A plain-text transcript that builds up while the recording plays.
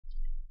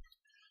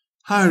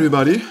Hi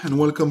everybody and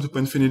welcome to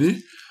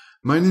Penfinity.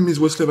 My name is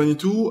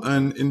Wesley22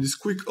 and in this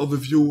quick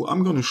overview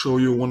I'm going to show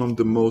you one of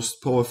the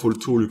most powerful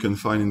tools you can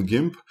find in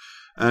Gimp,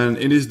 and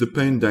it is the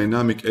Paint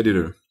Dynamic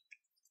Editor.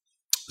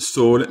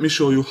 So let me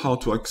show you how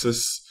to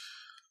access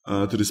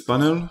to this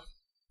panel.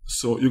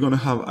 So you're going to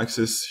have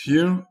access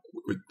here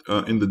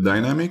in the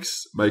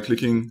Dynamics by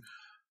clicking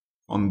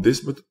on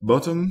this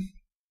button,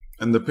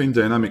 and the Paint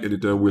Dynamic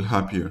Editor will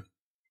appear.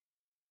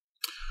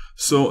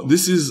 So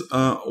this is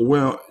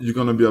where you're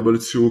going to be able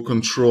to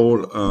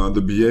control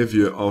the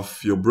behavior of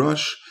your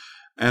brush,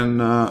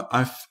 and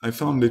I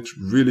found it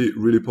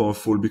really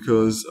powerful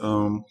because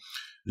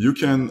you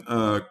can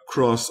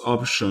cross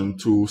option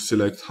to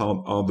select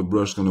how the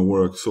brush is going to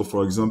work. So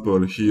for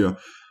example, here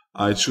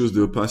I choose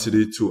the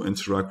opacity to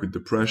interact with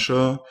the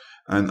pressure,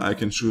 and I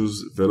can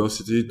choose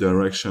velocity,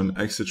 direction,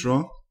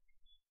 etc.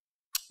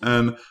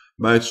 And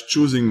by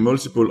choosing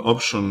multiple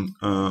options,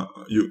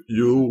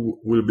 you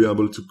will be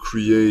able to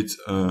create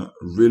a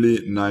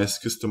really nice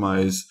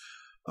customized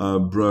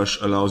brush.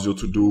 Allows you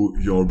to do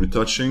your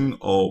retouching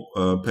or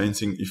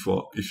painting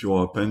if you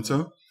are a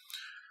painter.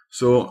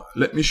 So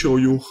let me show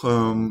you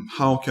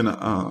how can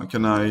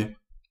I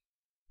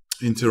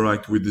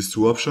interact with these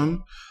two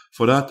options.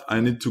 For that, I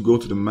need to go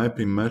to the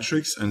mapping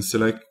matrix and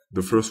select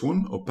the first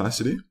one,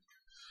 opacity,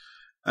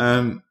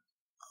 and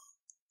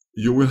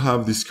you will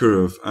have this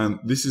curve, and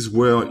this is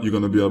where you're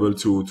going to be able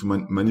to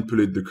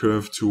manipulate the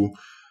curve to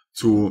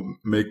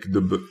make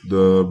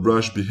the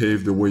brush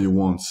behave the way you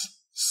want.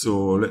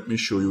 So let me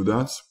show you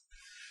that.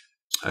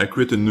 I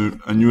create a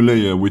new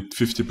layer with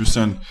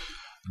 50%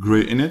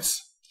 gray in it,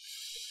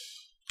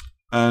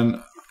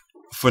 and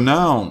for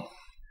now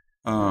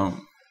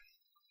I'm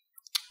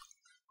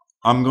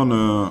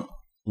gonna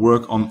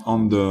work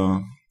on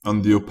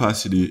the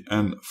opacity,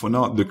 and for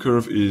now the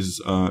curve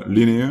is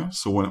linear.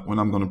 So when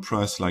I'm gonna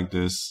press like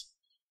this,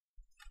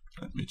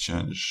 let me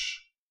change,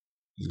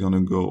 it's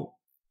gonna go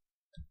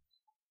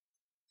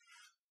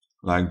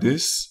like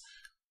this.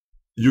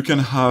 You can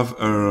have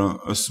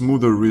a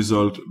smoother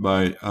result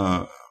by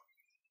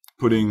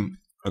putting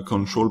a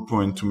control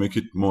point to make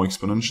it more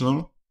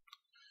exponential.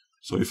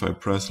 So if I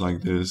press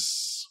like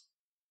this,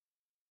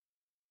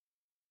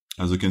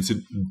 as you can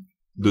see,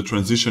 the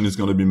transition is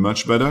going to be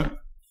much better.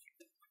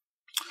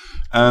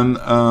 And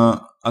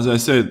as I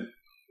said,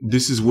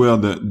 this is where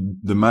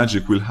the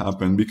magic will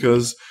happen,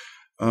 because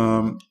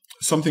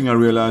something I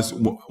realized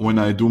when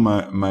I do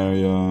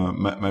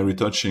my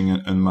retouching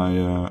and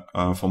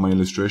my for my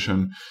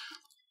illustration,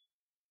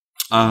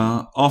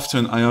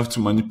 often I have to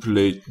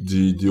manipulate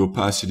the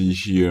opacity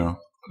here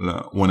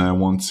when I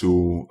want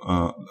to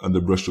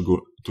the brush to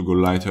go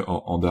lighter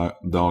or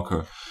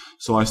darker.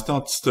 So I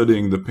start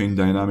studying the Paint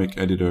Dynamic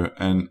Editor,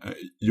 and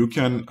you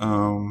can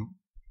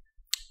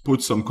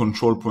put some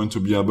control point to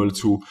be able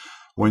to,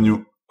 when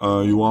you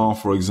are,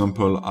 for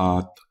example,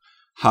 at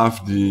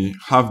half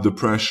the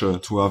pressure,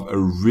 to have a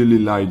really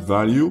light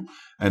value,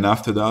 and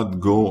after that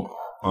go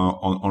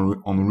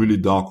on really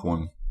dark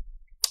one.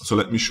 So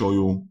let me show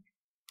you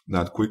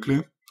that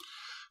quickly.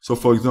 So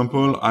for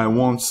example, I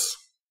want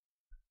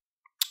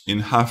in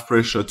half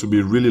pressure to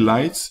be really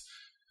light.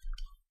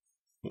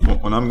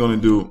 What I'm going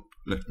to do,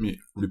 let me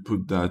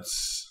re-put that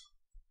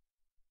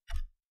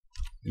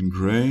in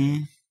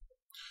gray.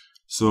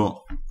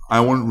 So I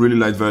want really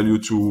light value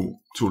to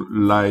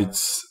light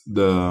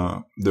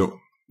the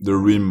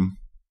rim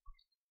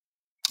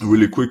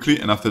really quickly,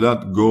 and after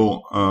that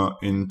go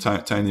in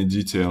tiny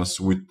details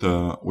with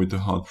the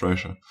hard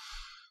pressure.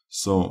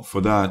 So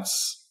for that,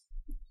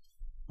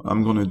 what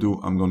I'm gonna do,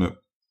 I'm gonna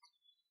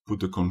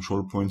put a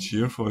control point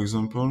here, for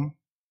example.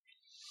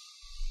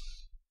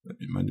 Let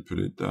me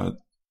manipulate that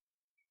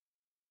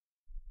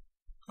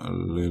a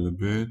little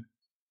bit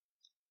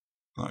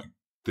like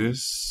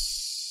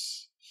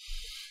this.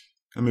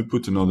 Let me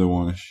put another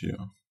one here,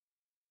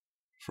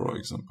 for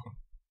example.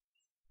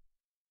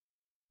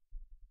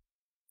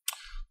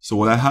 So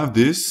when I have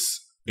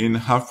this in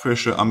half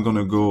pressure, I'm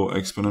gonna go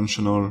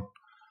exponential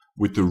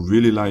with a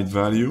really light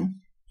value.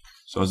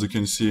 So as you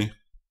can see,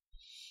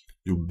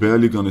 you're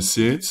barely gonna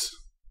see it,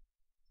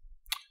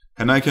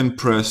 and I can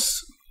press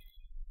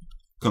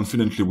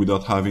confidently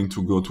without having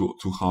to go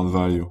to hard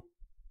value.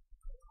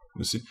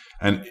 You see,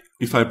 and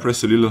if I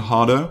press a little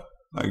harder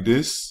like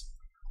this,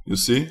 you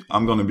see,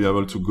 I'm going to be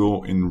able to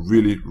go in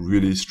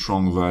really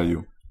strong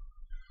value.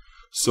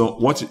 So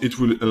what it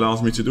will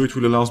allows me to do, it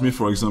will allows me,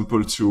 for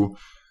example, to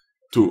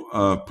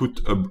put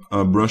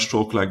a brush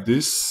stroke like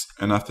this,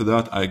 and after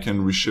that I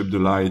can reshape the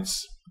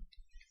lights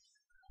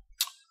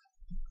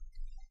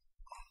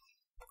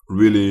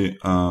really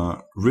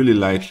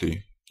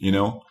lightly, you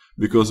know,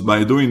 because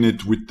by doing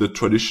it with the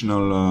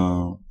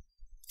traditional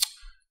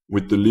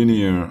with the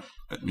linear,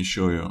 let me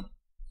show you,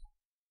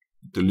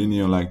 the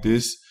linear like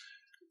this,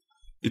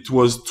 it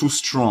was too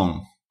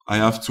strong. I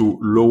have to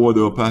lower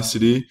the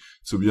opacity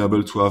to be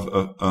able to have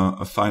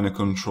a finer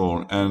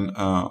control, and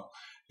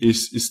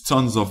it's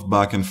tons of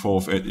back and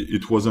forth.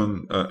 It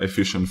wasn't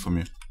efficient for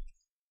me.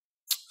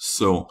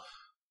 So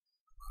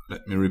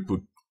let me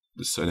re-put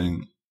the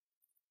setting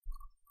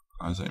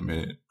as I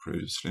made it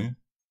previously.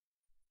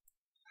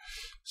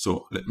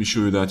 So let me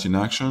show you that in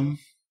action.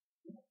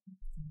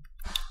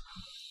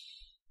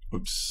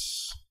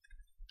 Oops.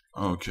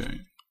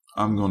 Okay.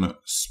 I'm gonna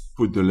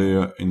put the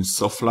layer in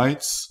soft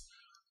lights.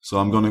 So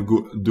I'm gonna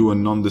do a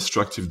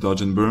non-destructive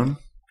dodge and burn.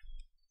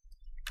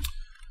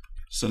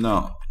 So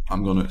now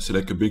I'm gonna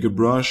select a bigger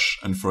brush,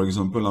 and for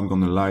example, I'm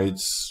gonna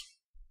light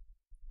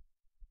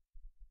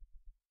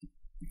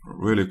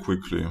really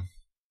quickly.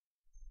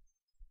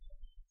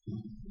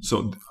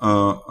 So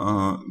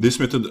this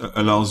method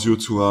allows you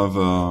to have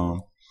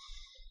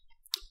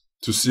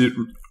to see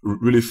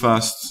really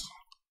fast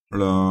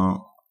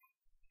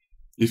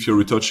if your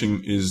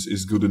retouching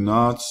is good or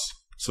not.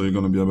 So you're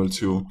gonna be able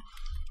to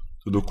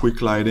do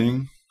quick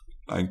lighting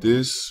like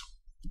this.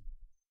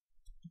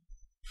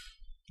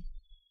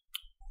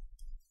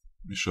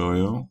 Let me show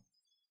you.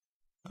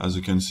 As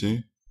you can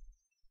see,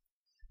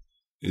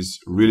 it's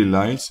really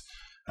light.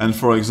 And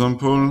for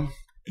example,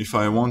 if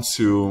I want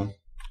to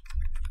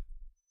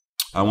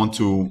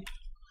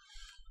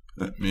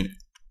let me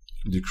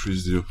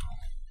decrease the,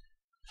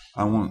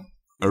 I want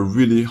a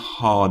really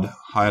hard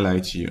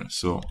highlight here.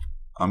 So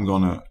I'm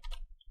gonna,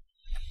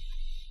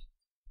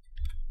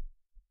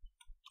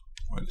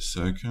 wait a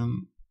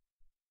second,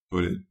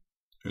 put it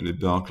really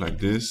dark like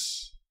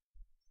this.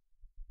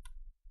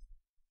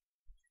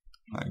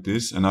 Like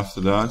this, and after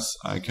that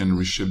I can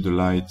reshape the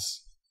light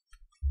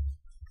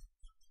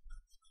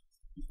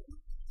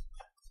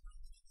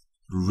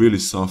really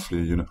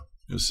softly,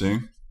 you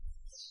see?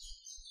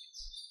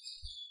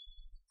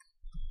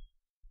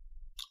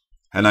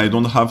 And I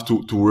don't have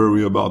to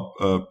worry about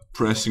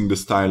pressing the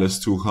stylus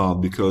too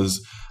hard,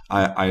 because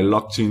I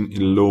locked in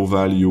low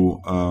value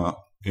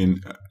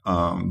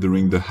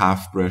during the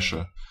half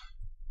pressure.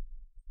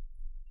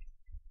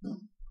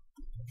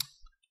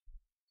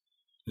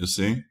 You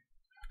see?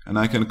 And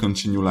I can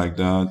continue like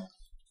that.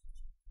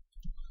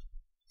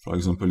 For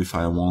example, if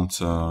I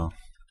want, let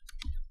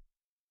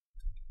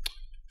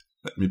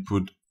me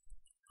put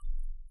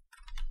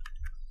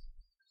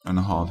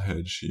a hard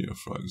edge here,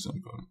 for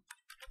example.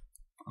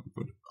 I'll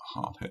put a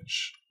hard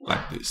edge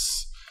like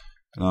this.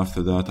 And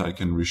after that, I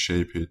can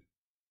reshape it.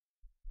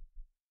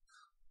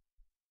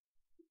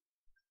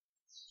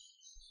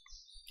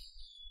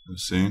 You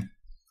see?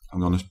 I'm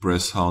going to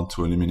press hard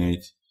to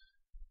eliminate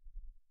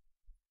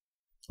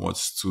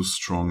what's too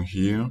strong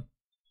here,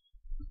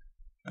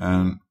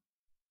 and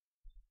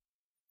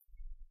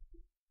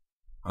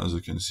as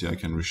you can see, I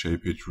can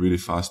reshape it really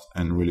fast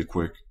and really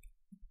quick.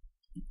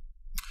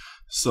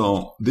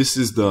 So this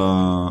is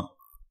the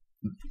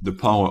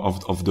power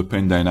of the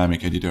pen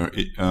dynamic editor.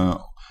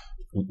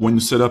 When you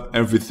set up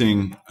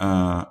everything,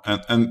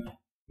 and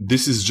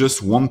this is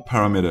just one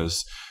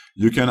parameters,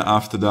 you can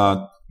after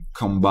that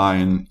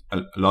combine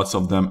lots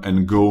of them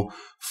and go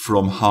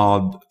from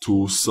hard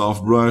to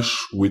soft brush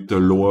with the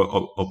lower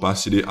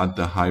opacity at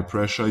the high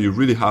pressure. You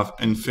really have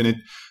infinite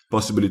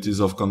possibilities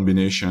of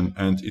combination,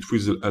 and it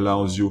really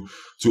allows you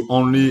to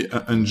only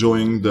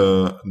enjoying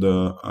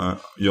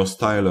your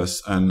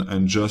stylus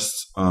and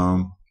just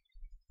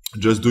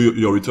do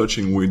your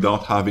retouching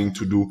without having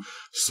to do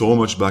so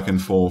much back and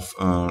forth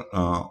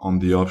on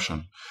the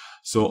option.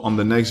 So on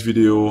the next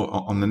video,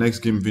 on the next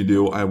Gimp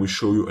video, I will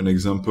show you an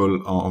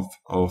example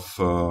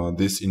of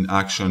this in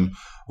action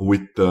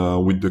with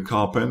the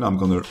car pen. I'm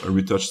gonna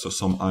retouch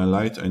some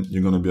highlight, and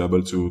you're gonna be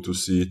able to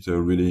see it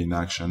really in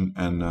action.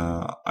 And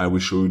I will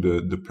show you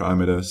the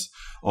parameters,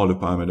 all the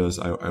parameters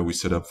I will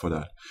set up for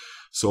that.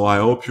 So I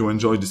hope you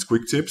enjoyed these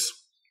quick tips,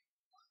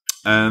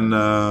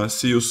 and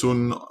see you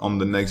soon on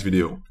the next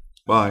video.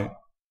 Bye.